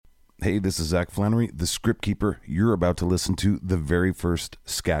Hey, this is Zach Flannery, the script keeper. You're about to listen to the very first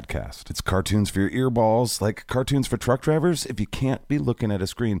SKATCAST. It's cartoons for your earballs, like cartoons for truck drivers. If you can't be looking at a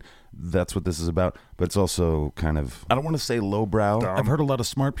screen, that's what this is about. But it's also kind of, I don't want to say lowbrow. Dumb. I've heard a lot of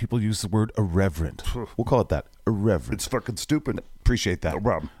smart people use the word irreverent. We'll call it that, irreverent. It's fucking stupid. Appreciate that. No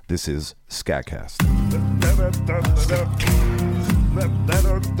problem. This is SKATCAST.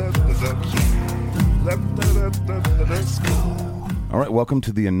 Let's go. All right, welcome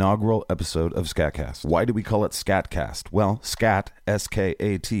to the inaugural episode of SKATCAST. Why do we call it SKATCAST? Well, SKAT,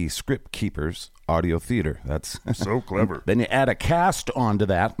 S-K-A-T, Script Keepers, Audio Theater. That's so clever. Then you add a cast onto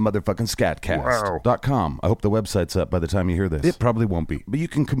that, motherfucking SKATCAST.com. I hope the website's up by the time you hear this. It probably won't be, but you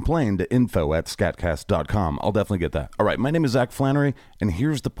can complain to info@SKATCAST.com. I'll definitely get that. All right, my name is Zach Flannery, and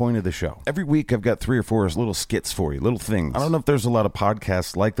here's the point of the show. Every week, I've got 3 or 4 little skits for you, little things. I don't know if there's a lot of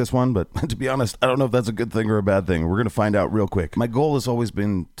podcasts like this one, but to be honest, I don't know if that's a good thing or a bad thing. We're going to find out real quick. My goal has always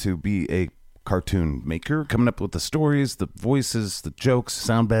been to be a cartoon maker, coming up with the stories, the voices, the jokes,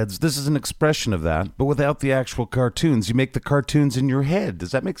 sound beds. This is an expression of that, but without the actual cartoons. You make the cartoons in your head.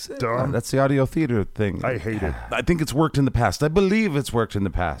 Does that make sense? That's the audio theater thing. I hate it. I think it's worked in the past. I believe it's worked in the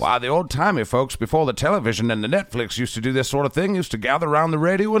past. Why, the old-timey folks before the television and the Netflix used to do this sort of thing, used to gather around the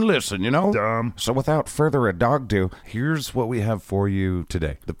radio and listen, you know? Dumb. So without further ado, here's what we have for you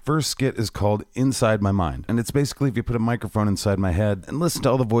today. The first skit is called Inside My Mind, and it's basically if you put a microphone inside my head and listen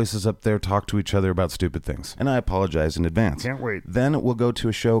to all the voices up there talk to each other about stupid things. And I apologize in advance. Can't wait. Then we'll go to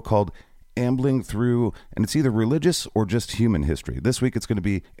a show called Ambling Through, and it's either religious or just human history. This week it's going to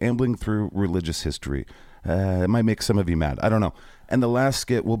be Ambling Through Religious History. It might make some of you mad. I don't know. And the last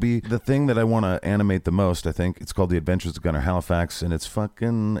skit will be the thing that I want to animate the most, I think. It's called The Adventures of Gunnar Halifax, and it's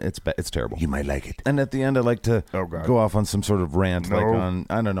terrible. You might like it. And at the end, I like to go off on some sort of rant, like on,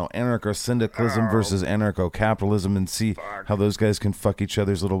 I don't know, anarcho-syndicalism versus anarcho-capitalism, and see how those guys can fuck each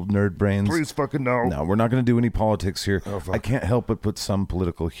other's little nerd brains. Please fucking no. No, we're not going to do any politics here. I can't help but put some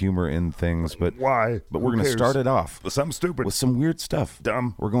political humor in things, but why? But we're going to start it off with something stupid, with some weird stuff.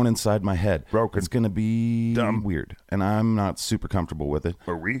 Dumb. We're going inside my head. Broken. It's going to be dumb, weird, and I'm not super comfortable with it.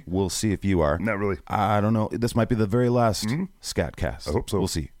 Are we? We'll see if you are. Not really. I don't know. This might be the very last SKATCAST. I hope so. We'll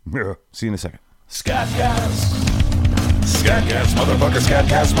see. Yeah. See you in a second. SKATCAST. SKATCAST, motherfucker,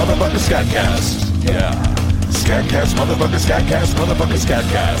 SKATCAST, motherfucker, SKATCAST. Yeah. SKATCAST, motherfucker, SKATCAST, motherfucker,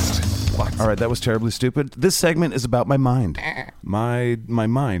 SKATCAST. What? All right, that was terribly stupid. This segment is about my mind. My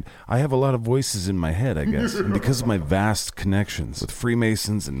mind. I have a lot of voices in my head, I guess. And because of my vast connections with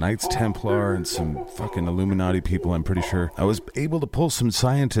Freemasons and Knights Templar and some fucking Illuminati people, I'm pretty sure, I was able to pull some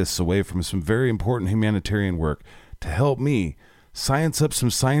scientists away from some very important humanitarian work to help me science up some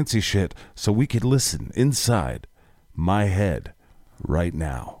sciencey shit so we could listen inside my head right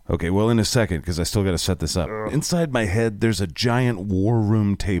now. Okay, well, in a second, because I still got to set this up. Inside my head, there's a giant war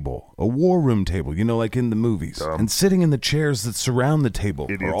room table. A war room table, you know, like in the movies. And sitting in the chairs that surround the table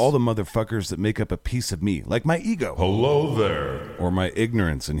are all the motherfuckers that make up a piece of me, like my ego. Hello there. Or my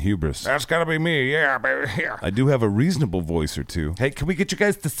ignorance and hubris. That's gotta be me, yeah, baby, yeah. I do have a reasonable voice or two. Hey, can we get you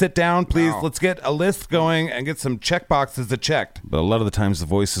guys to sit down, please? Let's get a list going and get some check boxes checked. But a lot of the times the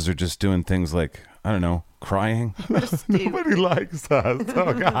voices are just doing things like, I don't know, crying. Nobody likes us.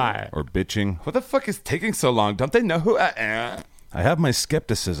 Oh, God. Or bitching. What the fuck is taking so long? Don't they know who I am? I have my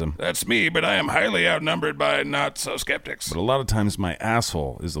skepticism. That's me, but I am highly outnumbered by not-so-skeptics. But a lot of times my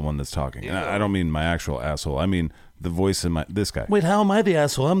asshole is the one that's talking. And I don't mean my actual asshole. I mean the voice in this guy. Wait, how am I the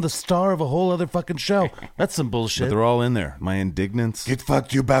asshole? I'm the star of a whole other fucking show. That's some bullshit. But they're all in there. My indignance. Get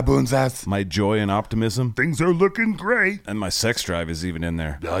fucked, you baboon's ass. My joy and optimism. Things are looking great. And my sex drive is even in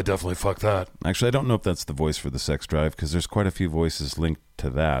there. Yeah, I definitely fuck that. Actually, I don't know if that's the voice for the sex drive, because there's quite a few voices linked to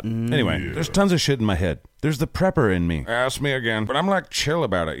that. Anyway, there's tons of shit in my head. There's the prepper in me. Ask me again. But I'm like chill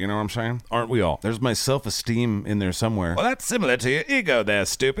about it, you know what I'm saying? Aren't we all? There's my self-esteem in there somewhere. Well, that's similar to your ego there,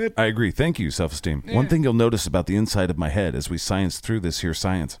 stupid. I agree. Thank you, self-esteem. One thing you'll notice about the inside of my head as we science through this here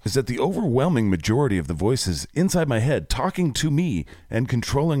science is that the overwhelming majority of the voices inside my head talking to me and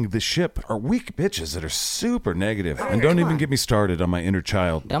controlling the ship are weak bitches that are super negative. And don't even get me started on my inner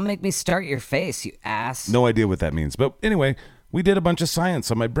child. Don't make me start your face, you ass. No idea what that means. But anyway, we did a bunch of science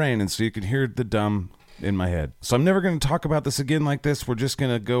on my brain, and so you could hear the dumb in my head. So I'm never going to talk about this again like this. We're just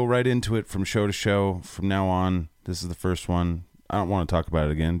going to go right into it from show to show from now on. This is the first one. I don't want to talk about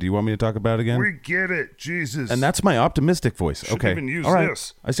it again. Do you want me to talk about it again? We get it, Jesus. And that's my optimistic voice. Shouldn't okay. even use all right.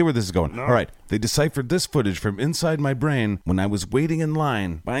 this. I see where this is going. No. All right. They deciphered this footage from inside my brain when I was waiting in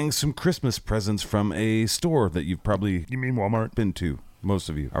line buying some Christmas presents from a store that you've probably You mean Walmart? been to, most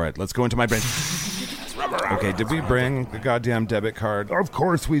of you. All right, let's go into my brain. Okay, did we bring the goddamn debit card? Of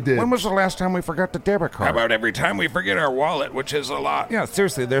course we did. When was the last time we forgot the debit How card? about every time we forget our wallet, which is a lot? Yeah,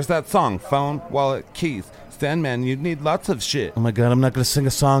 seriously, there's that song, phone, wallet, keys. Sandman, you need lots of shit. Oh my god, I'm not gonna sing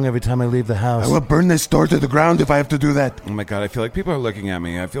a song every time I leave the house. I will burn this store to the ground if I have to do that. Oh my god, I feel like people are looking at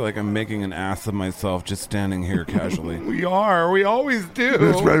me. I feel like I'm making an ass of myself just standing here casually. We are. We always do.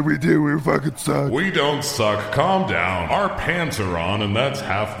 That's right, we do. We fucking suck. We don't suck. Calm down. Our pants are on, and that's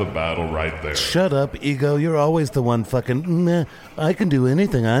half the battle right there. Shut up, ego. You're always the one fucking. Nah, I can do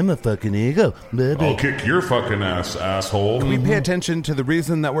anything. I'm a fucking ego. I'll kick your fucking ass, asshole. We pay attention to the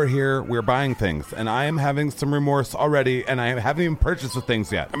reason that we're here. We're buying things, and I am having some remorse already, and I haven't even purchased the things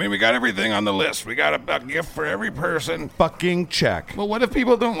yet. I mean, we got everything on the list. We got a gift for every person. Fucking check. Well, what if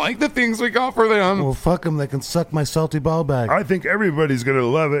people don't like the things we got for them? Well, fuck them. They can suck my salty ball bag. I think everybody's gonna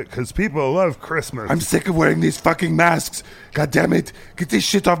love it because people love Christmas. I'm sick of wearing these fucking masks. God damn it. Get this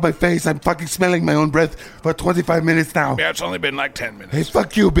shit off my face. I'm fucking smelling my own breath for 25 minutes now. Yeah, it's only been like 10 minutes. Hey,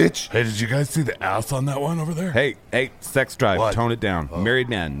 fuck you, bitch. Hey, did you guys see the ass on that one over there? Hey, sex drive. What? Tone it down. Married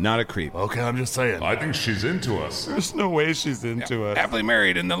man, not a creep. Okay, I'm just saying. I think she's into us. There's no way she's into us. Happily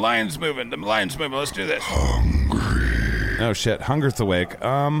married and the line's moving. The line's moving. Let's do this. Oh shit, hunger's awake.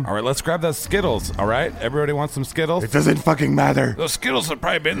 All right, let's grab those Skittles. All right, everybody wants some Skittles? It doesn't fucking matter. Those Skittles have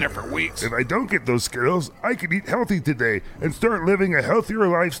probably been there for weeks. If I don't get those Skittles, I can eat healthy today and start living a healthier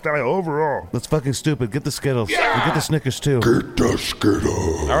lifestyle overall. That's fucking stupid. Get the Skittles. And get the Snickers too. Get the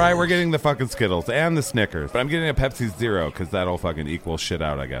Skittles. All right, we're getting the fucking Skittles and the Snickers, but I'm getting a Pepsi Zero because that'll fucking equal shit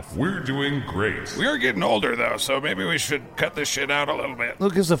out, I guess. We're doing great. We are getting older, though, so maybe we should cut this shit out a little bit.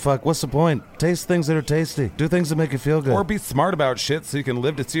 Who gives a fuck? What's the point? Taste things that are tasty. Do things that make you feel good. Or be smart about shit so you can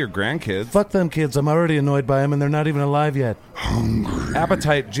live to see your grandkids. Fuck them kids. I'm already annoyed by them and they're not even alive yet.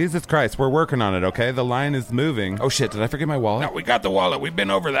 Appetite, Jesus Christ, we're working on it, okay? The line is moving. Oh shit, did I forget my wallet? No, we got the wallet. We've been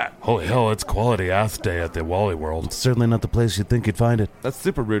over that. Holy hell, it's quality ass day at the Wally World. It's certainly not the place you'd think you'd find it. That's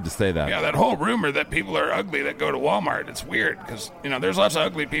super rude to say that. Yeah, that whole rumor that people are ugly that go to Walmart, it's weird, because, there's lots of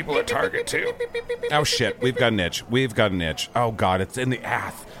ugly people at Target, too. Oh shit, we've got an itch. Oh god, it's in the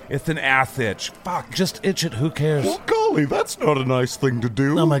ass. It's an ass itch. Fuck. Just itch it. Who cares? Well, golly, that's not a nice thing to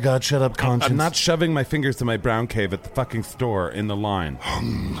do. Oh my god, shut up, conscience. I'm not shoving my fingers in my brown cave at the fucking store in the line.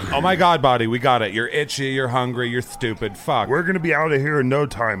 Oh my god, body, we got it. You're itchy, you're hungry, you're stupid. Fuck. We're gonna be out of here in no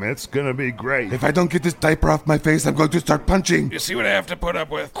time. It's gonna be great. If I don't get this diaper off my face, I'm going to start punching. You see what I have to put up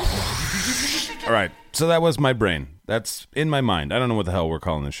with? All right, so that was my brain. That's in my mind. I don't know what the hell we're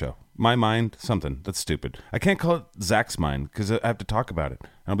calling this show. My mind, something. That's stupid. I can't call it Zach's mind because I have to talk about it. And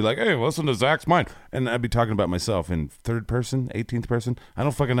I'll be like, hey, listen to Zach's mind. And I'd be talking about myself in third person, 18th person. I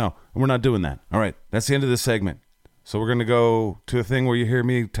don't fucking know. And we're not doing that. All right, that's the end of this segment. So we're going to go to a thing where you hear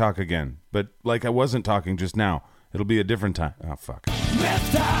me talk again. But like I wasn't talking just now. It'll be a different time. Oh, fuck.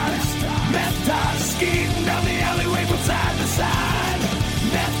 Meth dice, skating down the alleyway from side to side.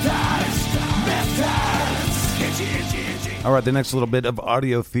 Meth dice, itchy, itchy, itchy. All right, the next little bit of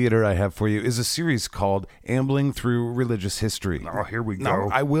audio theater I have for you is a series called Ambling Through Religious History. Oh, here we Now, go.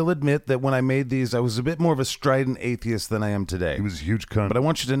 I will admit that when I made these, I was a bit more of a strident atheist than I am today. He was a huge cunt. But I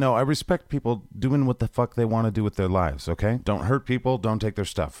want you to know I respect people doing what the fuck they want to do with their lives, okay? Don't hurt people, don't take their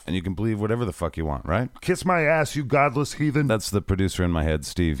stuff. And you can believe whatever the fuck you want, right? Kiss my ass, you godless heathen. That's the producer in my head,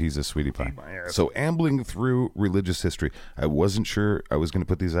 Steve. He's a sweetie pie. So, Ambling Through Religious History. I wasn't sure I was going to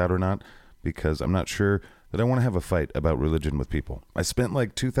put these out or not because I'm not sure that I want to have a fight about religion with people. I spent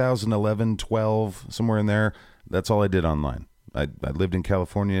like 2011, 12, somewhere in there. That's all I did online. I lived in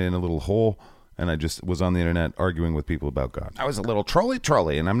California in a little hole, and I just was on the internet arguing with people about God. I was a little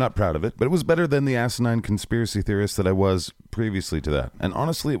trolley, and I'm not proud of it, but it was better than the asinine conspiracy theorist that I was previously to that. And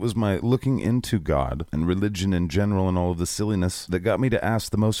honestly, it was my looking into God and religion in general and all of the silliness that got me to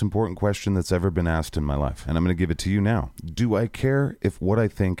ask the most important question that's ever been asked in my life. And I'm going to give it to you now. Do I care if what I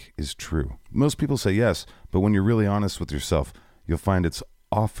think is true? Most people say yes, but when you're really honest with yourself, you'll find it's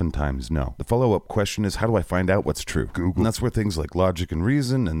oftentimes no. The follow-up question is, how do I find out what's true? Google. And that's where things like logic and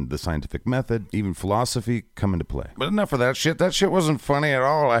reason and the scientific method, even philosophy, come into play. But enough of that shit. That shit wasn't funny at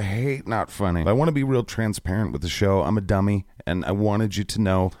all. I hate not funny. But I want to be real transparent with the show. I'm a dummy, and I wanted you to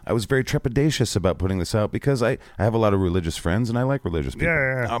know I was very trepidatious about putting this out because I have a lot of religious friends, and I like religious people.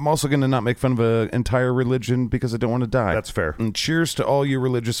 Yeah. I'm also going to not make fun of an entire religion because I don't want to die. That's fair. And cheers to all you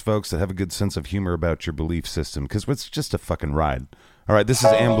religious folks that have a good sense of humor about your belief system, because it's just a fucking ride. All right, this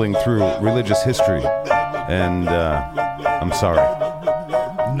is Ambling Through Religious History, and I'm sorry.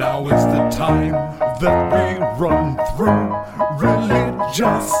 Now is the time that we run through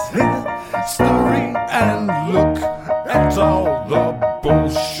religious history and look at all the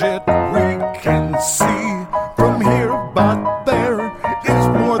bullshit we can see from here, but there is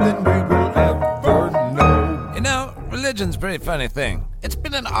more than we will ever know. funny thing. It's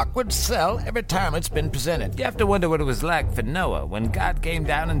been an awkward sell every time it's been presented. You have to wonder what it was like for Noah when God came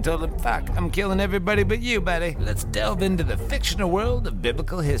down and told him, fuck, I'm killing everybody but you, buddy. Let's delve into the fictional world of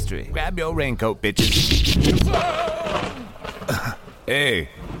biblical history. Grab your raincoat, bitches. Hey,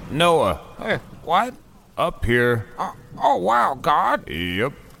 Noah. Hey, what? Up here. Oh, wow, God.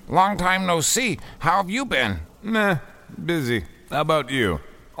 Yep. Long time no see. How have you been? Nah, busy. How about you?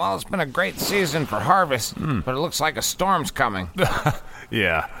 Well, it's been a great season for harvest, but it looks like a storm's coming.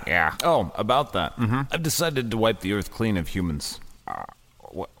 Yeah. Yeah. Oh, about that. I've decided to wipe the earth clean of humans.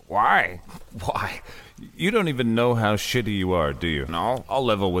 Why? Why? You don't even know how shitty you are, do you? No. I'll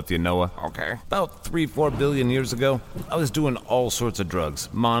level with you, Noah. Okay. About 3-4 billion years ago, I was doing all sorts of drugs.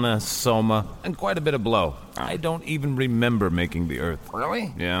 Mana, soma, and quite a bit of blow. I don't even remember making the earth.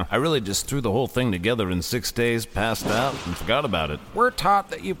 Really? Yeah, I really just threw the whole thing together in 6 days, passed out, and forgot about it. We're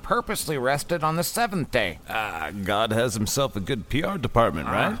taught that you purposely rested on the 7th day. God has himself a good PR department,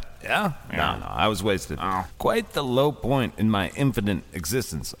 right? Yeah? No, I was wasted. Oh. Quite the low point in my infinite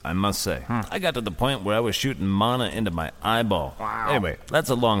existence, I must say. I got to the point where I was shooting mana into my eyeball. Wow. Anyway, that's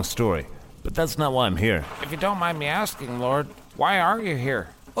a long story, but that's not why I'm here. If you don't mind me asking, Lord, why are you here?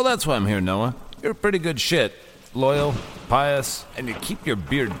 Well, that's why I'm here, Noah. You're pretty good shit. Loyal, pious, and you keep your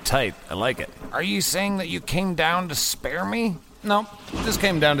beard tight. I like it. Are you saying that you came down to spare me? Nope, just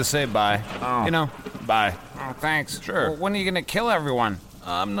came down to say bye. Oh. You know, bye. Oh, thanks. Sure. Well, when are you going to kill everyone?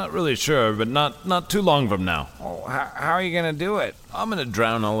 I'm not really sure, but not too long from now. Oh, how are you going to do it? I'm gonna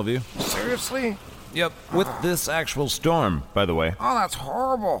drown all of you. Seriously? Yep, with this actual storm, by the way. Oh, that's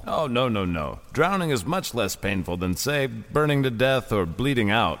horrible. Oh, no. Drowning is much less painful than, say, burning to death or bleeding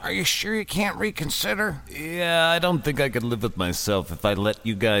out. Are you sure you can't reconsider? Yeah, I don't think I could live with myself if I let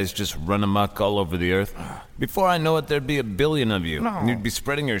you guys just run amok all over the earth. Before I know it, there'd be 1 billion of you. No. And you'd be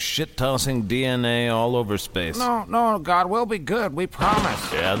spreading your shit-tossing DNA all over space. No, God, we'll be good. We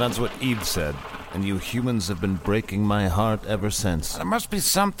promise. Yeah, that's what Eve said. And you humans have been breaking my heart ever since. There must be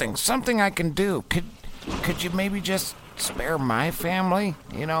something I can do. Could you maybe just spare my family,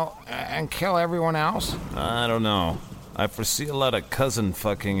 and kill everyone else? I don't know. I foresee a lot of cousin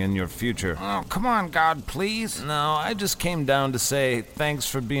fucking in your future. Oh, come on, God, please. No, I just came down to say thanks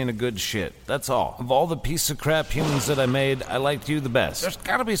for being a good shit. That's all. Of all the piece of crap humans that I made, I liked you the best. There's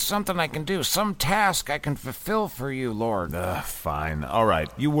gotta be something I can do, some task I can fulfill for you, Lord. Fine. All right.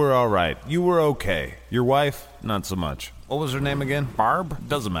 You were all right. You were okay. Your wife, not so much. What was her name again? Barb?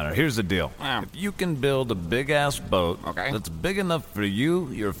 Doesn't matter. Here's the deal. Yeah. If you can build a big-ass boat that's big enough for you,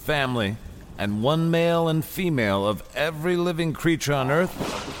 your family, and 1 male and female of every living creature on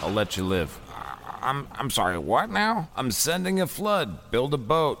Earth, I'll let you live. I'm sorry, what now? I'm sending a flood. Build a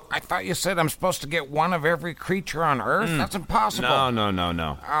boat. I thought you said I'm supposed to get 1 of every creature on Earth? That's impossible.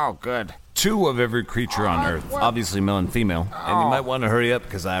 No. Oh, good. 2 of every creature on Earth. What? Obviously male and female. And you might want to hurry up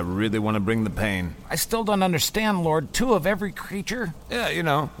because I really want to bring the pain. I still don't understand, Lord. 2 of every creature?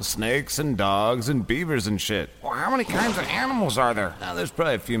 Yeah, snakes and dogs and beavers and shit. Well, how many kinds of animals are there? Now, there's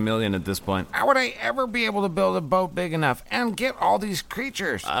probably a few million at this point. How would I ever be able to build a boat big enough and get all these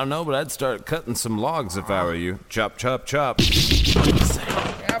creatures? I don't know, but I'd start cutting some logs if I were you. Chop, chop, chop. You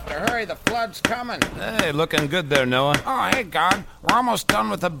have to hurry, the flood's coming. Hey, looking good there, Noah. Oh, hey, God. We're almost done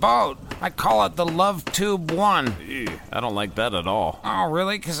with the boat. I call it the Love Tube 1. I don't like that at all. Oh,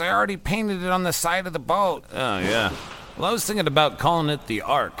 really? Because I already painted it on the side of the boat. Oh, yeah. Well, I was thinking about calling it the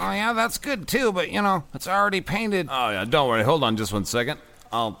Ark. Oh, yeah, that's good, too, but, it's already painted. Oh, yeah, don't worry. Hold on just 1 second.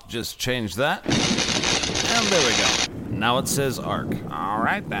 I'll just change that. And there we go. Now it says Ark. All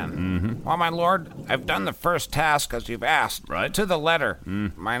right, then. Well, my lord, I've done the first task as you've asked. Right. To the letter.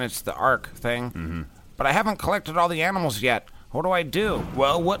 Minus the Ark thing. But I haven't collected all the animals yet. What do I do?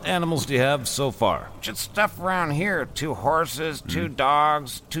 Well, what animals do you have so far? Just stuff around here. 2 horses, 2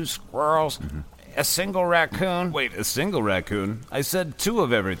 dogs, 2 squirrels, a single raccoon. Wait, a single raccoon? I said 2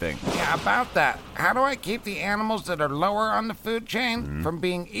 of everything. Yeah, about that. How do I keep the animals that are lower on the food chain from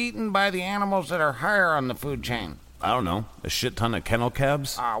being eaten by the animals that are higher on the food chain? I don't know, a shit ton of kennel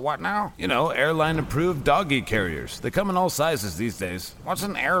cabs? What now? Airline-approved doggy carriers. They come in all sizes these days. What's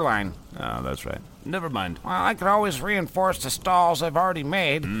an airline? Oh, that's right. Never mind. Well, I could always reinforce the stalls I've already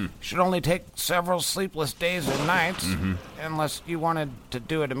made. Should only take several sleepless days and nights. Unless you wanted to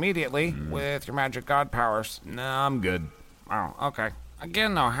do it immediately with your magic god powers. Nah, I'm good. Oh, okay.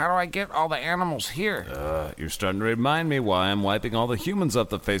 Again, though, how do I get all the animals here? You're starting to remind me why I'm wiping all the humans off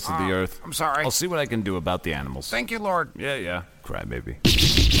the face of the earth. I'm sorry. I'll see what I can do about the animals. Thank you, Lord. Yeah. Crybaby.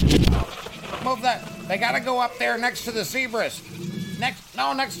 Move that. They gotta go up there next to the zebras.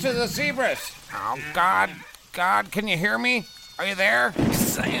 Next to the zebras. Oh, God, can you hear me? Are you there?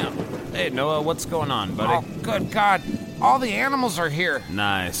 Sam. Hey, Noah, what's going on, buddy? Oh, good God. all the animals are here.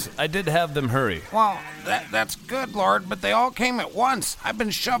 Nice. I did have them hurry. Well, that's good, Lord, but they all came at once. I've been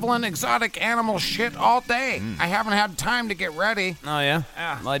shoveling exotic animal shit all day. I haven't had time to get ready. Oh, yeah?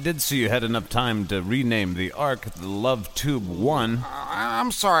 Well, I did see you had enough time to rename the Ark the Love Tube 1.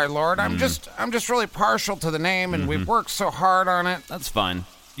 I'm sorry, Lord. I'm just really partial to the name, and we've worked so hard on it. That's fine.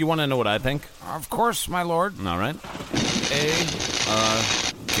 You want to know what I think? Of course, my Lord. All right.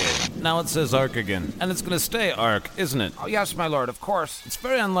 A-R-K. Now it says Ark again. And it's going to stay Ark, isn't it? Oh, yes, my Lord, of course. It's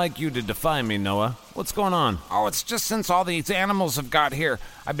very unlike you to defy me, Noah. What's going on? Oh, it's just since all these animals have got here.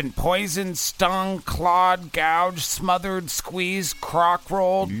 I've been poisoned, stung, clawed, gouged, smothered, squeezed,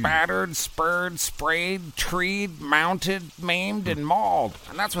 crock-rolled, battered, spurred, sprayed, treed, mounted, maimed, and mauled.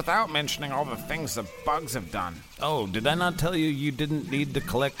 And that's without mentioning all the things the bugs have done. Oh, did I not tell you you didn't need to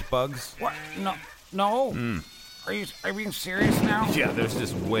collect bugs? What? No. Are you being serious now? Yeah, there's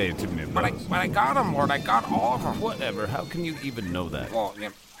just way too many bugs. But I got them, Lord. I got all of them. Whatever. How can you even know that? Well, yeah,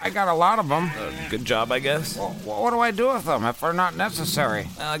 I got a lot of them. Good job, I guess. Well, what do I do with them if they're not necessary?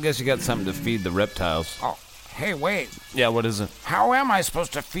 I guess you got something to feed the reptiles. Oh, hey, wait. Yeah, what is it? How am I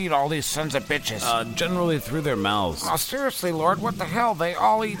supposed to feed all these sons of bitches? Generally through their mouths. Oh, seriously, Lord, what the hell? They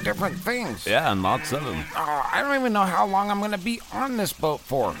all eat different things. Yeah, and lots of them. I don't even know how long I'm going to be on this boat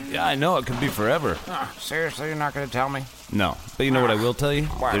for. Yeah, I know. It could be forever. Seriously, you're not going to tell me? No, but you know what I will tell you?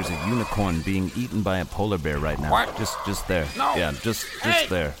 What? There's a unicorn being eaten by a polar bear right now. What? Just there. No. Yeah, just Hey!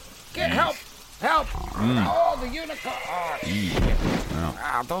 there. Get help! Help! Oh, the unicorn! Oh, shit. No.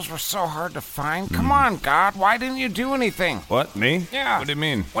 Those were so hard to find. Come on, God. Why didn't you do anything? What, me? Yeah. What do you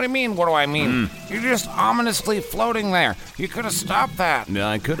mean? What do you mean, what do I mean? You're just ominously floating there. You could have stopped that. Yeah,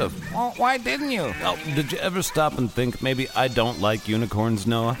 I could have. Well, why didn't you? Well, did you ever stop and think maybe I don't like unicorns,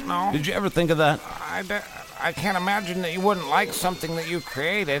 Noah? No. Did you ever think of that? I can't imagine that you wouldn't like something that you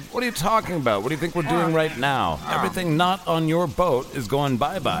created. What are you talking about? What do you think we're doing right now? Everything not on your boat is going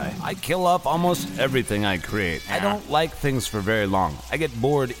bye-bye. I kill off almost everything I create. I don't like things for very long. I get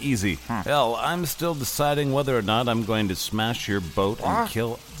bored easy. Hell, I'm still deciding whether or not I'm going to smash your boat and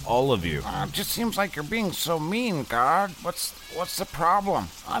kill all of you. It just seems like you're being so mean, God. What's the problem?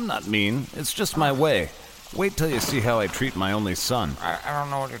 I'm not mean. It's just my way. Wait till you see how I treat my only son. I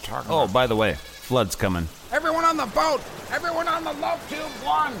don't know what you're talking Oh, about. by the way, flood's coming. Everyone on the boat! Everyone on the Love Tube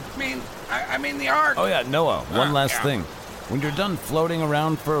 1! I mean the Ark! Oh yeah, Noah, one last thing. When you're done floating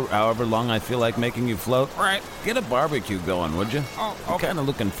around for however long I feel like making you float, Right. get a barbecue going, would you? Oh, I'm okay. kind of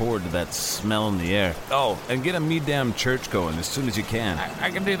looking forward to that smell in the air. Oh, and get a me-damn church going as soon as you can.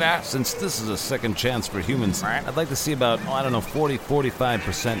 I can do that. Since this is a second chance for humans, Right. I'd like to see about,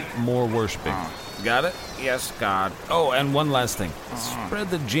 45% more worshiping. Got it? Yes, God. Oh, and one last thing. Spread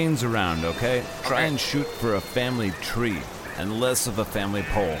the genes around, okay? Try and shoot for a family tree and less of a family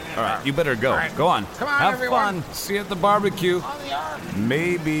pole. All right, you better go. All right. Go on. Come on, Have everyone. fun. See you at the barbecue. On the Ark!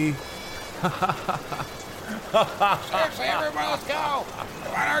 Maybe. Seriously, everyone, let's go!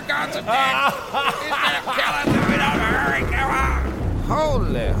 Come on, our God's a dick! He's gonna kill us if we don't hurry! Come on!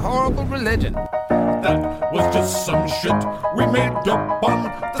 Holy, horrible religion. That was just some shit we made up on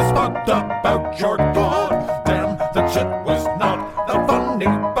the spot about your God. Damn, that shit was not that funny,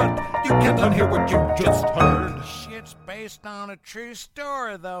 but you can't unhear what you just heard. Shit's based on a true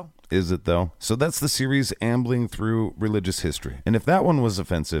story, though. Is it, though? So that's the series Ambling Through Religious History. And if that one was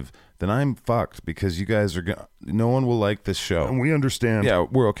offensive, then I'm fucked because you guys are no one will like this show. And we understand. Yeah,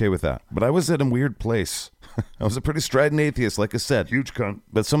 we're okay with that. But I was at a weird place. I was a pretty strident atheist, like I said. Huge cunt.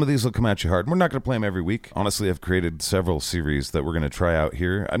 But some of these will come at you hard. We're not going to play them every week. Honestly, I've created several series that we're going to try out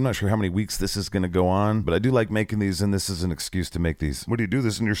here. I'm not sure how many weeks this is going to go on, but I do like making these, and this is an excuse to make these. What do you do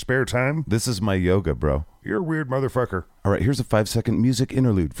this in your spare time? This is my yoga, bro. You're a weird motherfucker. All right, here's a 5-second music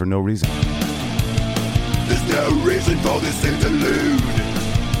interlude for no reason. There's no reason for this interlude.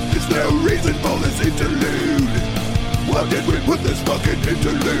 There's no reason for this interlude. Why did we put this fucking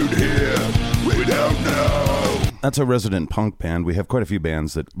interlude here? We don't know. That's a resident punk band. We have quite a few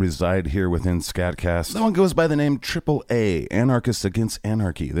bands that reside here within SKATCAST. That one goes by the name AAA, Anarchists Against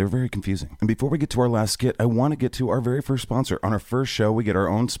Anarchy. They're very confusing. And before we get to our last skit, I want to get to our very first sponsor. On our first show, we get our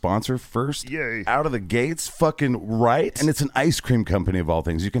own sponsor first. Yay. Out of the gates, fucking right. And it's an ice cream company of all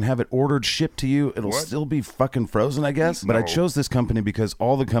things. You can have it ordered, shipped to you. It'll still be fucking frozen, I guess. But I chose this company because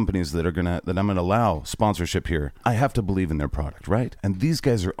all the companies that I'm gonna allow sponsorship here, I have to believe in their product, right? And these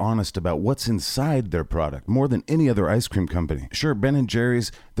guys are honest about what's inside their product more than any other ice cream company. Sure, Ben &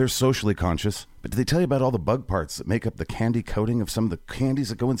 Jerry's, they're socially conscious, but do they tell you about all the bug parts that make up the candy coating of some of the candies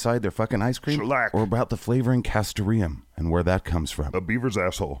that go inside their fucking ice cream? Shellac. Or about the flavoring castoreum and where that comes from? A beaver's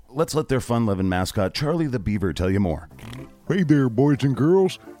asshole. Let's let their fun-loving mascot, Charlie the Beaver, tell you more. Hey there, boys and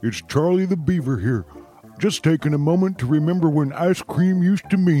girls. It's Charlie the Beaver here. just taking a moment to remember when ice cream used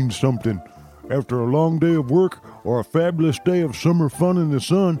to mean something. After a long day of work or a fabulous day of summer fun in the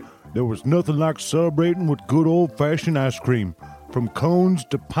sun, there was nothing like celebrating with good old-fashioned ice cream. From cones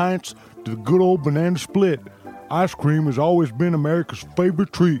to pints to the good old banana split, ice cream has always been America's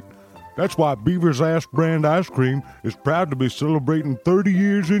favorite treat. That's why Beaver's Ass brand ice cream is proud to be celebrating 30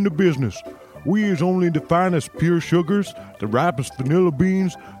 years into business. We use only the finest pure sugars, the ripest vanilla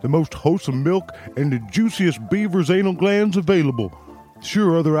beans, the most wholesome milk, and the juiciest beaver's anal glands available.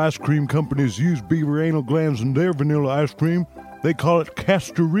 Sure, other ice cream companies use beaver anal glands in their vanilla ice cream. They call it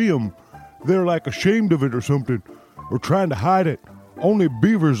castoreum. They're like ashamed of it or something, or trying to hide it. Only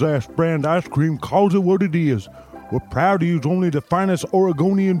Beaver's Ass brand ice cream calls it what it is. We're proud to use only the finest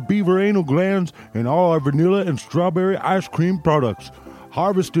Oregonian beaver anal glands in all our vanilla and strawberry ice cream products.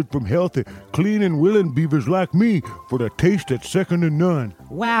 Harvested from healthy, clean and willing beavers like me for the taste that's second to none.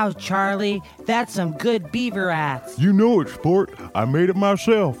 Wow, Charlie, that's some good beaver ass. You know it, sport. I made it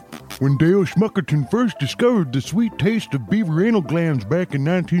myself. When Dale Schmuckerton first discovered the sweet taste of beaver anal glands back in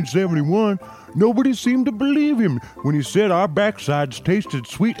 1971, nobody seemed to believe him when he said our backsides tasted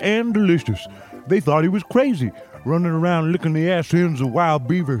sweet and delicious. They thought he was crazy, running around licking the ass ends of wild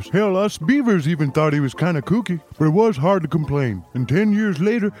beavers. Hell, us beavers even thought he was kind of kooky, but it was hard to complain. And 10 years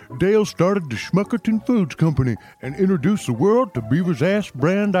later, Dale started the Schmuckerton Foods Company and introduced the world to Beaver's Ass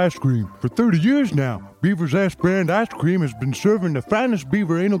brand ice cream. For 30 years now, Beaver's Ass brand ice cream has been serving the finest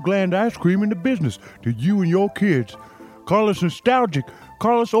beaver anal gland ice cream in the business to you and your kids. Call us nostalgic,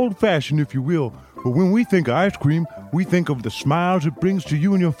 call us old-fashioned if you will, but when we think of ice cream, we think of the smiles it brings to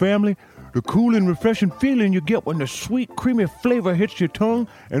you and your family, the cool and refreshing feeling you get when the sweet, creamy flavor hits your tongue,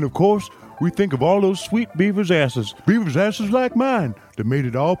 and of course, we think of all those sweet Beaver's Asses like mine, that made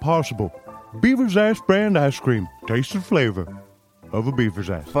it all possible. Beaver's Ass brand ice cream, taste and flavor of a beaver's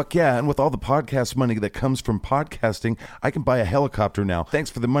ass. Fuck yeah, and with all the podcast money that comes from podcasting, I can buy a helicopter now. Thanks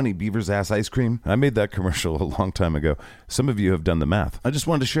for the money, Beaver's Ass Ice Cream. I made that commercial a long time ago. Some of you have done the math. I just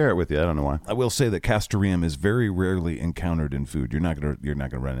wanted to share it with you. I don't know why. I will say that castoreum is very rarely encountered in food. You're not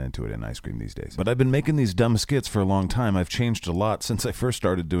gonna run into it in ice cream these days. But I've been making these dumb skits for a long time. I've changed a lot since I first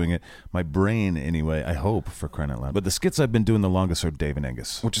started doing it. My brain, anyway, I hope, for crying out loud. But the skits I've been doing the longest are Dave and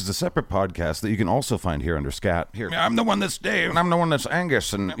Angus, which is a separate podcast that you can also find here under Scat. Here. Yeah, I'm the one that's Dave. And I'm the one that's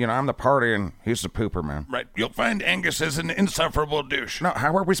Angus, and, I'm the party, and he's the pooper, man. Right. You'll find Angus is an insufferable douche. Now,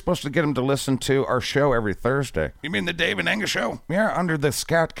 how are we supposed to get him to listen to our show every Thursday? You mean the Dave and Angus show? Yeah, under the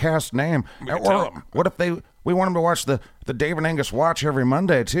SKATCAST name. Tell him. What if we want him to watch the Dave and Angus Watch every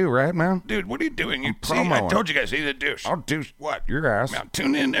Monday, too, right, man? Dude, what are you doing? I promoing. told you guys, he's a douche. I'll douche what? Your ass. Now,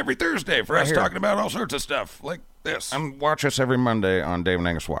 tune in every Thursday for us here. talking about all sorts of stuff, like this. And watch us every Monday on Dave and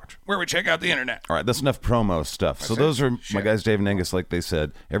Angus Watch, where we check out the internet. All right, that's enough promo stuff. So those are my guys, Dave and Angus, like they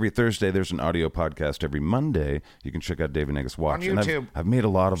said. Every Thursday, there's an audio podcast. Every Monday, you can check out Dave and Angus Watch. On YouTube. And I've made a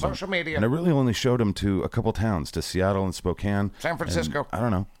lot of Social them. media. And I really only showed them to a couple towns, to Seattle and Spokane. San Francisco. I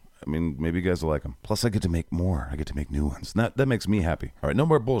don't know. I mean, maybe you guys will like them. Plus, I get to make more. I get to make new ones. And that makes me happy. All right, no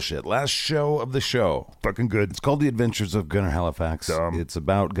more bullshit. Last show of the show. Fucking good. It's called The Adventures of Gunnar Halifax. Dumb. It's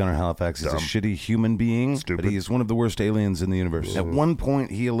about Gunnar Halifax. He's Dumb. a shitty human being, Stupid. but he's one of the worst aliens in the universe. At one point,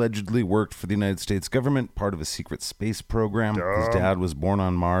 he allegedly worked for the United States government, part of a secret space program. His dad was born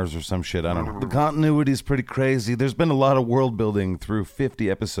on Mars or some shit. I don't know. The continuity is pretty crazy. There's been a lot of world building through 50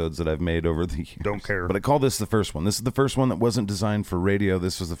 episodes that I've made over the years. Don't care. But I call this the first one. This is the first one that wasn't designed for radio.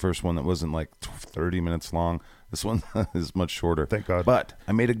 This was the first one that wasn't like 30 minutes long. This one is much shorter. Thank God. But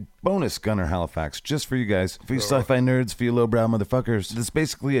I made a bonus Gunnar Halifax just for you guys. For you sci-fi nerds, for you lowbrow motherfuckers. It's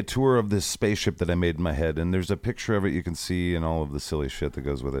basically a tour of this spaceship that I made in my head, and there's a picture of it you can see and all of the silly shit that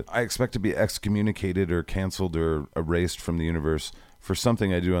goes with it. I expect to be excommunicated or canceled or erased from the universe for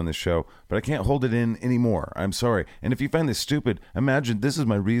something I do on this show, but I can't hold it in anymore. I'm sorry. And if you find this stupid, imagine this is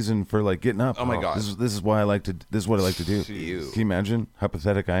my reason for like getting up. Oh my God. This is why I like to. This is what I like to do. Can you imagine how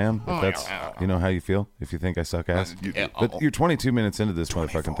pathetic I am? If that's how you feel. If you think I suck ass. But you're 22 minutes into this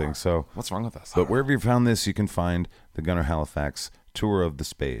motherfucking thing. So what's wrong with us? But wherever you found this, you can find the Gunnar Halifax tour of the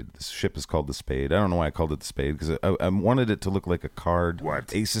Spade. This ship is called the Spade. I don't know why I called it the Spade, because I wanted it to look like a card.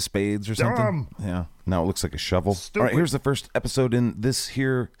 What? Ace of Spades or something. Dumb. Yeah. Now it looks like a shovel. Stupid. All right, here's the first episode in this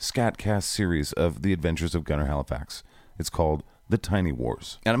here SKATCAST series of The Adventures of Gunnar Halifax. It's called The Tiny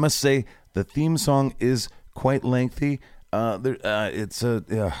Wars. And I must say, the theme song is quite lengthy. You'll see.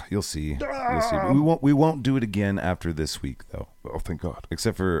 You'll see. We won't do it again after this week, though. Oh, thank God.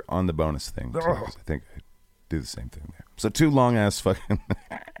 Except for on the bonus thing, too, 'cause I think I do the same thing there. So 2 long ass fucking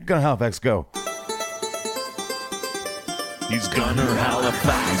Gunnar Halifax, go. He's Gunner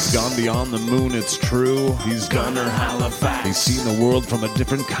Halifax. He's gone beyond the moon, it's true. He's Gunner Halifax. He's seen the world from a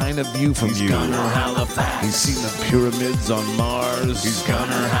different kind of view from you. He's Gunner Halifax. He's seen the pyramids on Mars. He's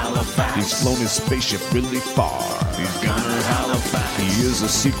Gunner Halifax. He's flown his spaceship really far. He's Gunner Halifax. He is a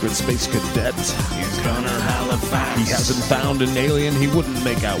secret space cadet. He's Gunner Halifax. He hasn't found an alien he wouldn't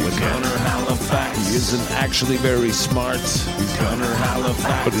make out with. Gunner Halifax. He isn't actually very smart. He's Gunner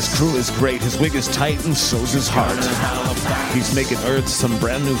Halifax. But his crew is great. His wig is tight and so's his heart. He's making Earth some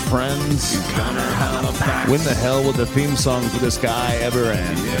brand new friends. He's Gunner Halifax. When the hell will the theme song for this guy ever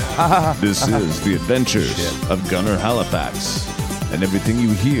end? This is the adventures of Gunner Halifax. And everything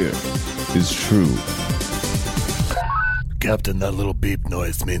you hear is true. Captain, that little beep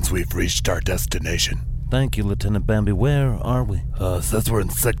noise means we've reached our destination. Thank you, Lieutenant Bambi. Where are we? Says we're in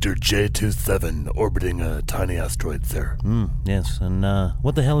Sector J27, orbiting a tiny asteroid, sir. Yes, and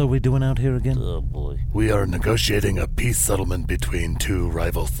what the hell are we doing out here again? Oh, boy. We are negotiating a peace settlement between two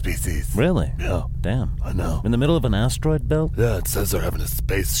rival species. Really? Yeah. Damn. I know. In the middle of an asteroid belt? Yeah, it says they're having a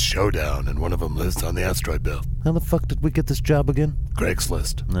space showdown, and one of them lives on the asteroid belt. How the fuck did we get this job again?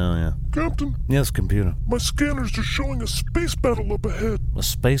 Craigslist. Oh, yeah. Captain, Yes, computer. my scanners are showing a space battle up ahead. A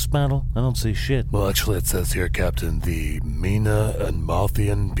space battle? I don't see shit. Well, actually, it says here, Captain, the Mina and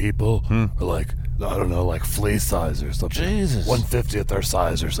Mothian people are like, I don't know, like flea size or something. Jesus. 1/50th their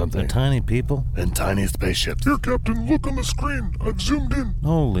size or something. They're tiny people? And tiny spaceships. Here, Captain, look on the screen. I've zoomed in.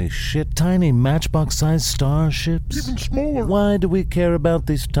 Holy shit. Tiny matchbox-sized starships? Even smaller. Why do we care about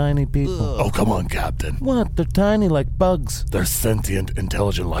these tiny people? Oh, come on, Captain. What? They're tiny like bugs. They're sentient,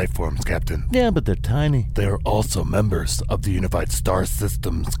 intelligent life forms, Captain. Yeah, but they're tiny. They are also members of the Unified Star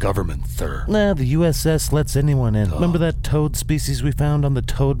System's government, sir. Nah, the USS lets anyone in. Remember that toad species we found on the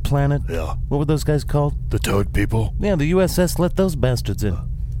Toad Planet? Yeah. What were those guys called? The Toad people? Yeah, the USS let those bastards in.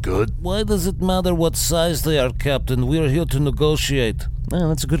 Good. Why does it matter what size they are, Captain? We're here to negotiate.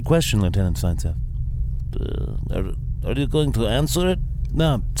 That's a good question, Lieutenant Saintsev. Are you going to answer it?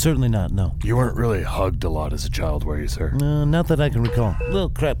 No, certainly not, no. You weren't really hugged a lot as a child, were you, sir? Not that I can recall. Well,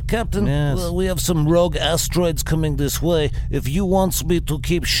 crap. Captain, Yes. we have some rogue asteroids coming this way. If you want me to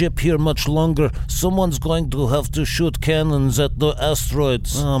keep ship here much longer, someone's going to have to shoot cannons at the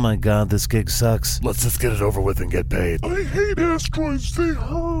asteroids. Oh my god, this gig sucks. Let's just get it over with and get paid. I hate asteroids. They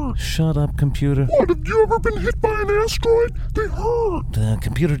hurt. Shut up, computer. What, have you ever been hit by an asteroid? They hurt.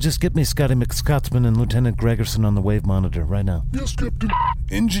 Computer, just get me Scotty McScotsman and Lieutenant Gregerson on the wave monitor right now. Yes, Captain.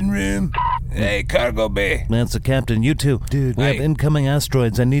 Engine room. Hey, cargo bay. That's the captain. You too. Dude, we have incoming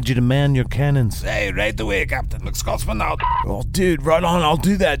asteroids. I need you to man your cannons. Hey, right away, Captain. McScotsman out. Oh, dude, right on. I'll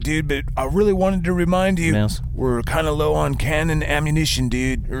do that, dude. But I really wanted to remind you. Yes? We're kind of low on cannon ammunition,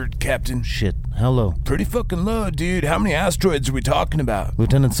 dude. Captain. Shit. How low? Pretty fucking low, dude. How many asteroids are we talking about?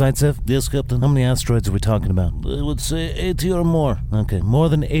 Lieutenant Saintsev? Yes, Captain. How many asteroids are we talking about? I would say 80 or more. Okay, more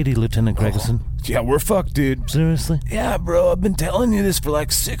than 80, Lieutenant Gregerson. Yeah, we're fucked, dude. Seriously? Yeah, bro. I've been telling you this for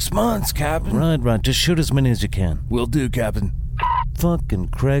like 6 months, Captain. Right. Just shoot as many as you can. Will do, Captain. Fucking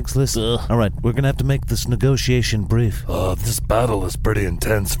Craigslist. All right, we're gonna have to make this negotiation brief. This battle is pretty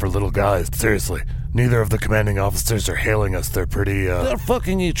intense for little guys. Seriously. Neither of the commanding officers are hailing us. They're pretty, They're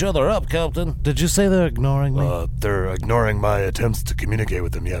fucking each other up, Captain. Did you say they're ignoring me? They're ignoring my attempts to communicate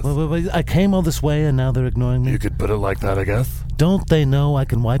with them, yes. Wait, I came all this way and now they're ignoring me? You could put it like that, I guess. Don't they know I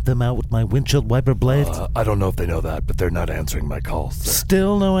can wipe them out with my windshield wiper blade? I don't know if they know that, but they're not answering my calls, sir.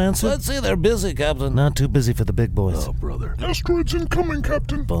 Still no answer? Let's say they're busy, Captain. Not too busy for the big boys. Oh, brother. Asteroids incoming,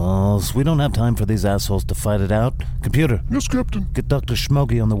 Captain. Balls. We don't have time for these assholes to fight it out. Computer. Yes, Captain. Get Dr.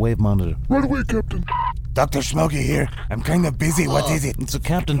 Schmoggy on the wave monitor. Right away, Captain. Dr. Smokey here. I'm kind of busy. What is it? It's the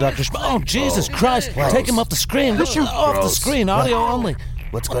captain, Dr. Oh, Jesus Christ. Take him off the screen. Off the screen. Audio only.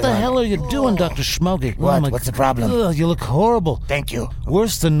 What's What going the on? hell are you doing, Dr. Schmoggy? What? What's the problem? You look horrible. Thank you.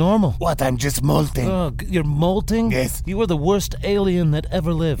 Worse than normal. What? I'm just molting. You're molting? Yes. You were the worst alien that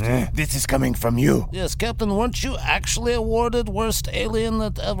ever lived. This is coming from you. Yes, Captain, weren't you actually awarded worst alien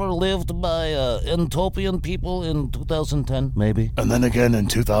that ever lived by Entopian people in 2010? Maybe. And then again in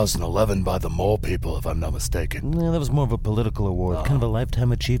 2011 by the Mole people, if I'm not mistaken. Yeah, that was more of a political award. Kind of a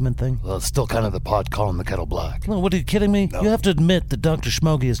lifetime achievement thing. Well, it's still kind of the pot calling the kettle black. No, what, are you kidding me? No. You have to admit that Dr.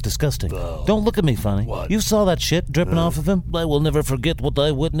 Schmoggy is disgusting. Don't look at me funny. What? You saw that shit dripping off of him? I will never forget what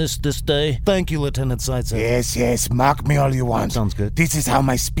I witnessed this day. Thank you, Lieutenant Saintsev. Yes. Mock me all you want. Sounds good. This is how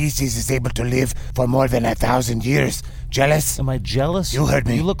my species is able to live for more than 1,000 years. Jealous? Am I jealous? You heard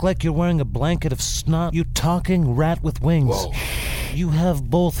me. You look like you're wearing a blanket of snot. You talking rat with wings. Whoa. You have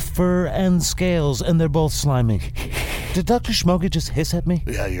both fur and scales, and they're both slimy. Did Dr. Schmoggy just hiss at me?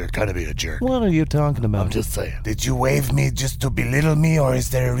 Yeah, you're kind of being a jerk. What are you talking about? I'm just saying. Did you wave me just to belittle me, or is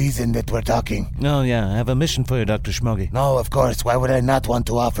there a reason that we're talking? Oh, yeah, I have a mission for you, Dr. Schmoggy. No, of course. Why would I not want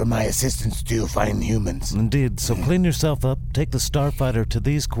to offer my assistance to you fine humans? Indeed, so clean yourself up, take the Starfighter to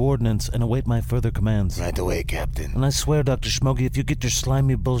these coordinates, and await my further commands. Right away, Captain. And I swear, Dr. Schmoggy, if you get your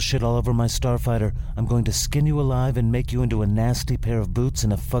slimy bullshit all over my Starfighter, I'm going to skin you alive and make you into a nasty pair of boots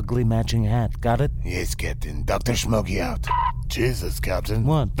and a fugly matching hat. Got it? Yes, Captain. Dr. Schmoggy out. Jesus, Captain.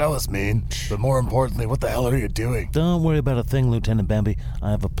 What? That was mean. But more importantly, what the hell are you doing? Don't worry about a thing, Lieutenant Bambi.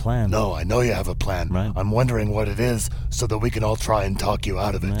 I have a plan. No, I know you have a plan. Right. I'm wondering what it is so that we can all try and talk you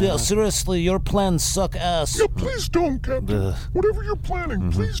out of it. Yeah, seriously, your plans suck ass. Yeah, please don't, Captain. Whatever you're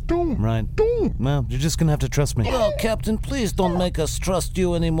planning, please don't. Right. Don't. Well, you're just gonna have to trust me. Oh, Captain, please don't make us trust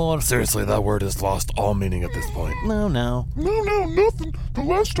you anymore. Seriously, that word has lost all meaning at this point. No. No, nothing. The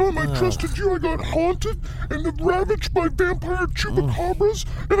last time I trusted you, I got haunted and then ravaged by vampire chupacabras,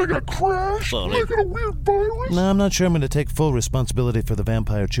 and I got crashed, and I got a weird virus. No, I'm not sure I'm gonna take full responsibility for the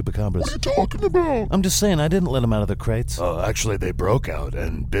vampire chupacabras. What are you talking about? I'm just saying, I didn't let them out of their crates. Actually, they broke out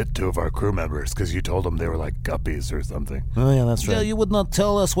and bit 2 of our crew members because you told them they were like guppies or something. Oh, yeah, that's right. Yeah, you would not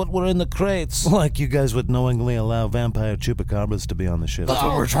tell us what were in the crates. Like you guys would knowingly allow vampire chupacabras to be on the ship. That's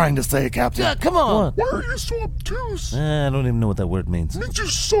what we're trying to say, Captain. Yeah, come on. What? Why are you so obtuse? I don't even know what that word means. It means you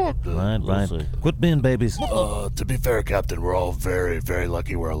suck. Right. Quit being babies. To be fair, Captain, we're all very, very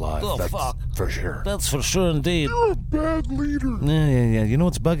lucky we're alive. Oh, That's fuck. for sure. That's for sure indeed. You're a bad leader. Yeah. You know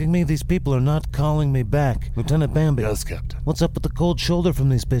what's bugging me? These people are not calling me back. Lieutenant Bambi. Yes, Captain. What's up with the cold shoulder from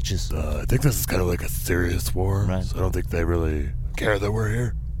these bitches? I think this is kind of like a serious war. Right. So I don't think they really care that we're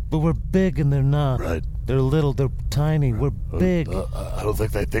here. But we're big and they're not. Right. They're little, they're tiny, we're big. I don't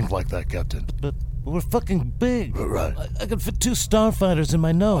think they think like that, Captain. But we're fucking big. Right. I could fit 2 starfighters in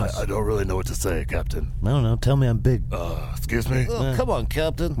my nose. I don't really know what to say, Captain. I don't know. Tell me I'm big. Excuse me? Come on,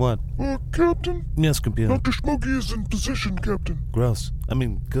 Captain. What? Captain? Yes, computer. Dr. Schmoggy is in position, Captain. Gross. I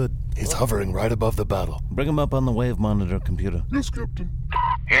mean, good. He's hovering right above the battle. Bring him up on the wave monitor, computer. Yes, Captain.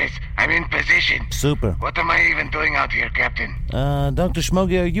 Yes, I'm in position. Super. What am I even doing out here, Captain? Dr.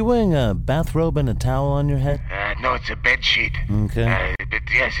 Schmoggy, are you wearing a bathrobe and a towel on your head? No, it's a bed sheet. Okay. But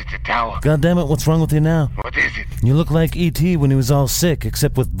yes, it's a towel. God damn it, what's wrong with you now? What is it? You look like E.T. when he was all sick,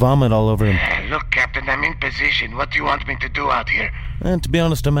 except with vomit all over him. Look, Captain, I'm in position. What do you want me to do out here? And to be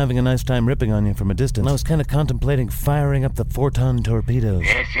honest, I'm having a nice time ripping on you from a distance. I was kind of contemplating firing up the 4-ton torpedoes.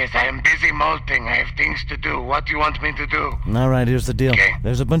 Yes, I am busy molting. I have things to do. What do you want me to do? All right, here's the deal. Okay.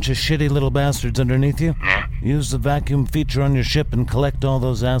 There's a bunch of shitty little bastards underneath you. Yeah? Use the vacuum feature on your ship and collect all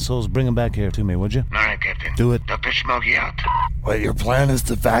those assholes. Bring them back here to me, would you? All right, Captain. Do it. Dr. Schmoggy out. Wait, your plan is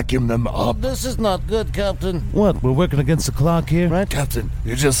to vacuum them up? This is not good, Captain. What? We're working against the clock here, right? Captain,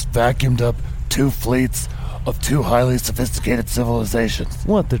 you just vacuumed up 2 fleets of 2 highly sophisticated civilizations.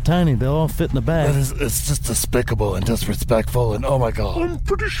 What? They're tiny. They'll all fit in the bag. It's just despicable and disrespectful, and oh my god. I'm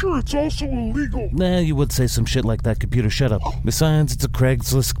pretty sure it's also illegal. Nah, you would say some shit like that, computer. Shut up. Besides, it's a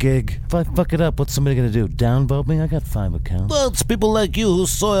Craigslist gig. If I fuck it up, what's somebody gonna do? Downvote me? I got 5 accounts. Well, it's people like you who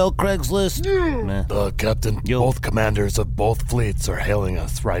soil Craigslist. Yeah. Nah. Captain, both commanders of both fleets are hailing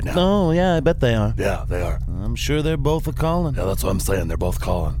us right now. Oh, yeah, I bet they are. Yeah, they are. I'm sure they're both a-calling. Yeah, that's what I'm saying. They're both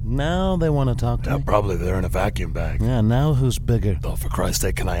calling. Now they want to talk to me. Probably they're in a vacuum bag. Yeah, now who's bigger? Oh, for Christ's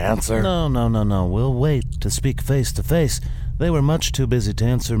sake, can I answer? No. We'll wait to speak face to face. They were much too busy to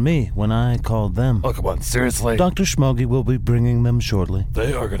answer me when I called them. Oh, come on, seriously? Dr. Schmoggy will be bringing them shortly.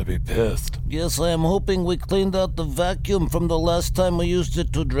 They are going to be pissed. Yes, I am hoping we cleaned out the vacuum from the last time we used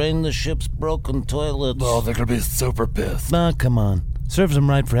it to drain the ship's broken toilets. Oh, they're going to be super pissed. Ah, come on. Serves them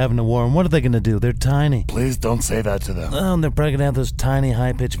right for having a war, and what are they going to do? They're tiny. Please don't say that to them. Oh, and they're probably going to have those tiny,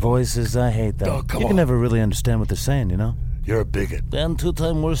 high-pitched voices. I hate that. Oh, come you on. can never really understand what they're saying, you know? You're a bigot. And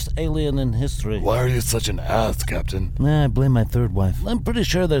 2-time worst alien in history. Why are you such an ass, Captain? I blame my third wife. I'm pretty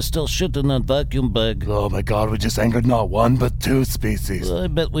sure there's still shit in that vacuum bag. Oh my god, we just angered not 1 but 2 species. I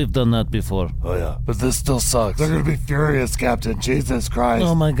bet we've done that before. Oh yeah, but this still sucks. They're gonna be furious, Captain. Jesus Christ.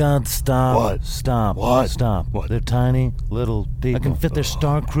 Oh my god, stop. What? Stop. What? Stop. What? They're tiny, little people. I can fit their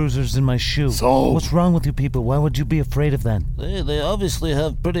star cruisers in my shoe. So? What's wrong with you people? Why would you be afraid of that? They obviously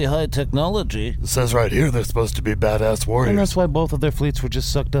have pretty high technology. It says right here they're supposed to be badass warriors. And that's why both of their fleets were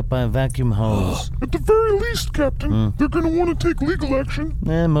just sucked up by a vacuum hose. At the very least, Captain, they're going to want to take legal action.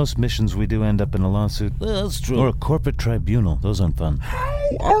 Most missions we do end up in a lawsuit. That's true. Or a corporate tribunal. Those aren't fun.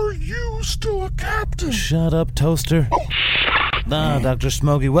 How are you still a captain? Shut up, toaster. Nah, Dr.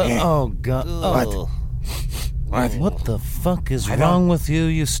 Smoggy. What? Oh, God. What? What the fuck is wrong with you,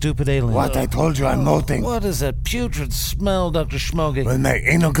 you stupid alien? What? I told you I'm molting. What is that putrid smell, Dr. Schmoggy? Well, my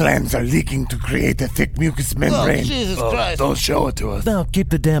anal glands are leaking to create a thick mucus membrane. Oh, Jesus Christ. Don't show it to us. No, keep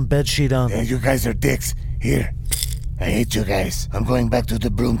the damn bedsheet on. Yeah, you guys are dicks. Here. I hate you guys. I'm going back to the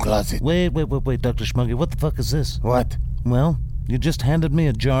broom closet. Wait, Dr. Schmoggy, what the fuck is this? What? Well, you just handed me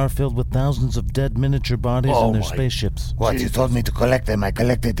a jar filled with thousands of dead miniature bodies and their spaceships. What? You told me to collect them. I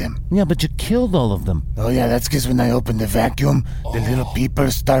collected them. Yeah, but you killed all of them. Oh, yeah, that's because when I opened the vacuum, the little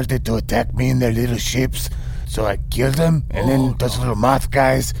peepers started to attack me in their little ships. So I killed them, and then those little moth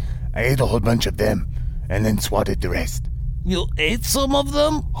guys, I ate a whole bunch of them, and then swatted the rest. You ate some of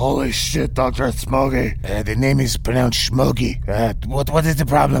them? Holy shit, Dr. Smoggy. The name is pronounced Schmoggy. What is the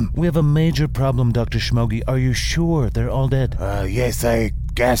problem? We have a major problem, Dr. Schmoggy. Are you sure they're all dead? Yes, I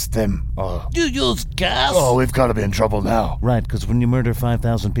gassed them. You used gas? Oh, we've got to be in trouble now. Right, because when you murder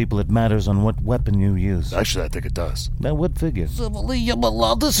 5,000 people, it matters on what weapon you use. Actually, I think it does. That would figure. This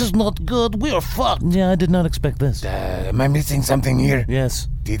is not good. We are fucked. Yeah, I did not expect this. Am I missing something here? Yes.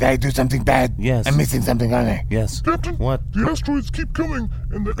 Did I do something bad? Yes. I'm missing something, aren't I? Yes. Captain? What? The asteroids keep coming,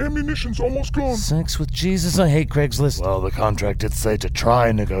 and the ammunition's almost gone. Sex with Jesus, I hate Craigslist. Well, the contract did say to try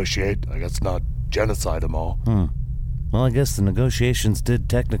and negotiate. I guess not genocide them all. Well, I guess the negotiations did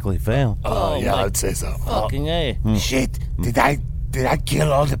technically fail. Yeah, I'd say so. Fucking A. Shit. Did I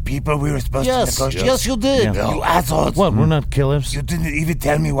kill all the people we were supposed to negotiate? Yes, you did. Yeah. You assholes. What, we're not killers? You didn't even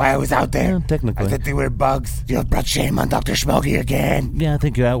tell me why I was out there. Yeah, technically. I thought they were bugs. You brought shame on Dr. Smoggy again. Yeah, I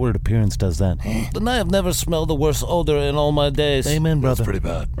think your outward appearance does that. And I have never smelled a worse odor in all my days. Amen, brother. That's pretty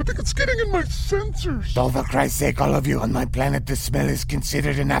bad. I think it's getting in my sensors. Oh, for Christ's sake, all of you. On my planet, the smell is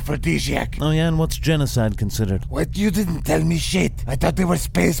considered an aphrodisiac. Oh, yeah, and what's genocide considered? What? You didn't tell me shit. I thought they were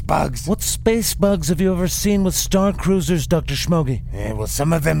space bugs. What space bugs have you ever seen with star cruisers, Dr. Schmoggy? Well,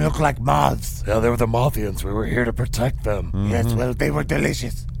 some of them look like moths. Yeah, they were the Mothians. We were here to protect them. Yes, well, they were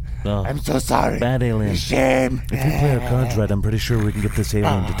delicious. Oh, I'm so sorry. bad alien. Shame. If we play our cards right, I'm pretty sure we can get this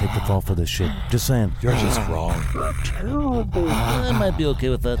alien to take the fall for this shit. Just saying. You're just wrong. Terrible. I might be okay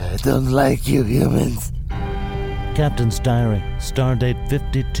with that. I don't like you humans. Captain's Diary. Stardate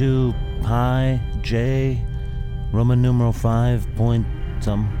 52 Pi J Roman numeral 5 point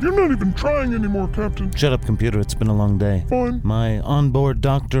some. You're not even trying anymore, Captain. Shut up, computer. It's been a long day. Fine. My onboard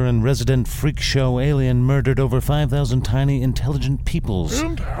doctor and resident freak show alien murdered over 5,000 tiny intelligent peoples.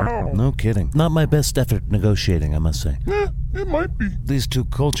 And how? No kidding. Not my best effort negotiating, I must say. It might be. These two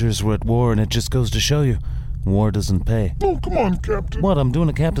cultures were at war, and it just goes to show you, war doesn't pay. Oh, come on, Captain. What? I'm doing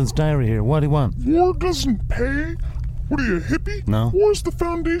a captain's diary here. What do you want? War doesn't pay? What are you, a hippie? No. War is the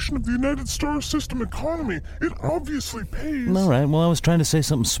foundation of the United Star System economy. It obviously pays. All right. Well, I was trying to say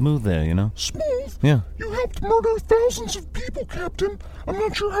something smooth there, you know? Smooth? Yeah. You helped murder thousands of people, Captain. I'm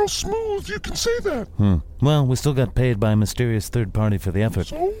not sure how smooth you can say that. Well, we still got paid by a mysterious third party for the effort.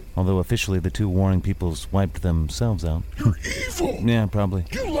 So? Although officially the two warring peoples wiped themselves out. You're evil. Yeah, probably.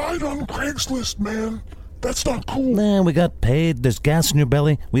 You lied on Craigslist, man. That's not cool. Nah, we got paid. There's gas in your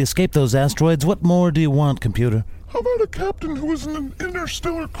belly. We escaped those asteroids. What more do you want, computer? How about a captain who is an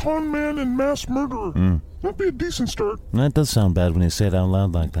interstellar con man and mass murderer? That'd be a decent start. That does sound bad when you say it out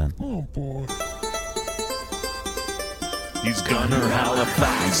loud like that. Oh, boy. He's Gunner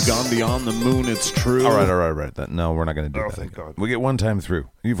Halifax. He's gone beyond the moon, it's true. All right. No, we're not going to do that. Thank God. We get one time through.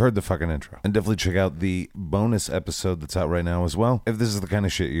 You've heard the fucking intro. And definitely check out the bonus episode that's out right now as well, if this is the kind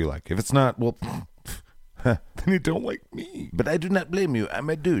of shit you like. If it's not, well, then you don't like me. But I do not blame you.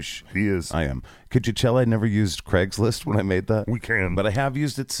 I'm a douche. He is. I am. Could you tell I never used Craigslist when I made that? We can. But I have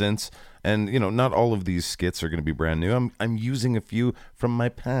used it since. And, you know, not all of these skits are going to be brand new. I'm using a few from my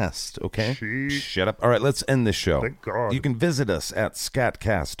past, okay? Shut up. All right, let's end this show. Thank God. You can visit us at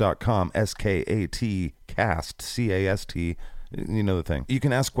SKATCAST.com, S-K-A-T, cast, C-A-S-T. You know the thing. You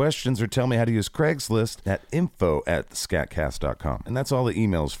can ask questions or tell me how to use Craigslist at info@scatcast.com. And that's all the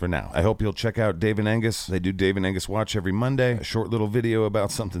emails for now. I hope you'll check out Dave and Angus. They do Dave and Angus Watch every Monday. A short little video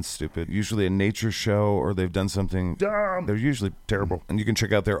about something stupid. Usually a nature show, or they've done something. They're usually terrible. And you can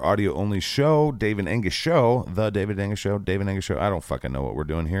check out their audio-only show, Dave and Angus Show. The David Angus Show, Dave and Angus Show. I don't fucking know what we're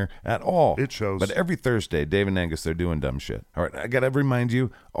doing here at all. It shows. But every Thursday, Dave and Angus, they're doing dumb shit. All right, I got to remind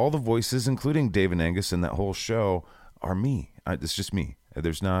you, all the voices, including Dave and Angus in that whole show, are me. It's just me.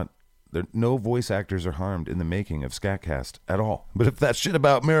 No voice actors are harmed in the making of SKATCAST at all. But if that shit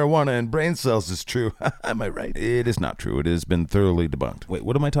about marijuana and brain cells is true, am I right? It is not true. It has been thoroughly debunked. Wait,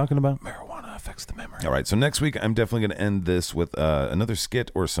 what am I talking about? Marijuana affects the memory. All right, so next week I'm definitely going to end this with another skit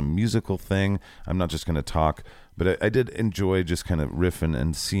or some musical thing. I'm not just going to talk, but I did enjoy just kind of riffing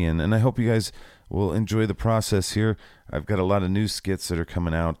and seeing, and I hope you guys will enjoy the process here. I've got a lot of new skits that are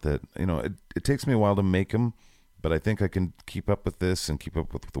coming out that, you know, it takes me a while to make them. But I think I can keep up with this and keep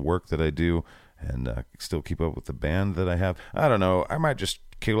up with the work that I do and still keep up with the band that I have. I don't know. I might just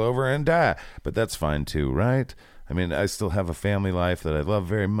keel over and die, but that's fine too, right? I mean, I still have a family life that I love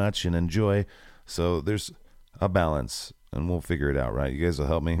very much and enjoy. So there's a balance, and we'll figure it out, right? You guys will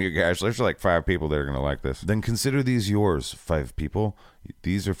help me? You guys, there's like 5 people that are going to like this. Then consider these yours, 5 people.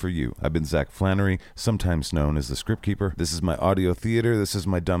 These are for you. I've been Zach Flannery, sometimes known as the Script Keeper. This is my audio theater. This is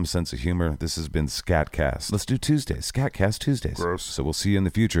my dumb sense of humor. This has been SKATCAST. Let's do Tuesdays. SKATCAST Tuesdays. Gross. So we'll see you in the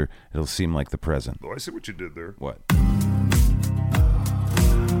future. It'll seem like the present. Oh, I see what you did there. What?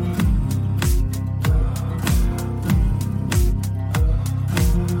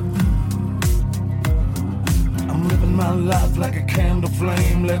 My life like a candle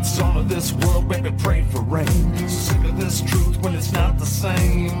flame. Let's honor this world, baby, pray for rain. Sick of this truth when it's not the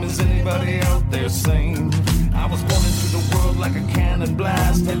same. Is anybody out there sane? I was born into the world like a cannon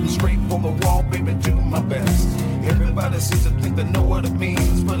blast, heading straight for the wall, baby, do my best. Everybody seems to think they know what it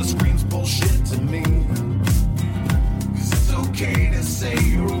means, but it screams bullshit to me. 'Cause it's okay to say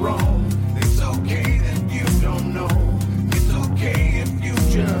you're wrong. It's okay that you don't know. It's okay if you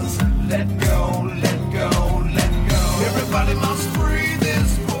just let go, let go, let go. Everybody must free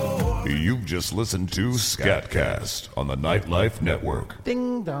this boy. You've just listened to SKATCAST on the Nightlife Network.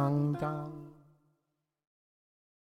 Ding dong dong.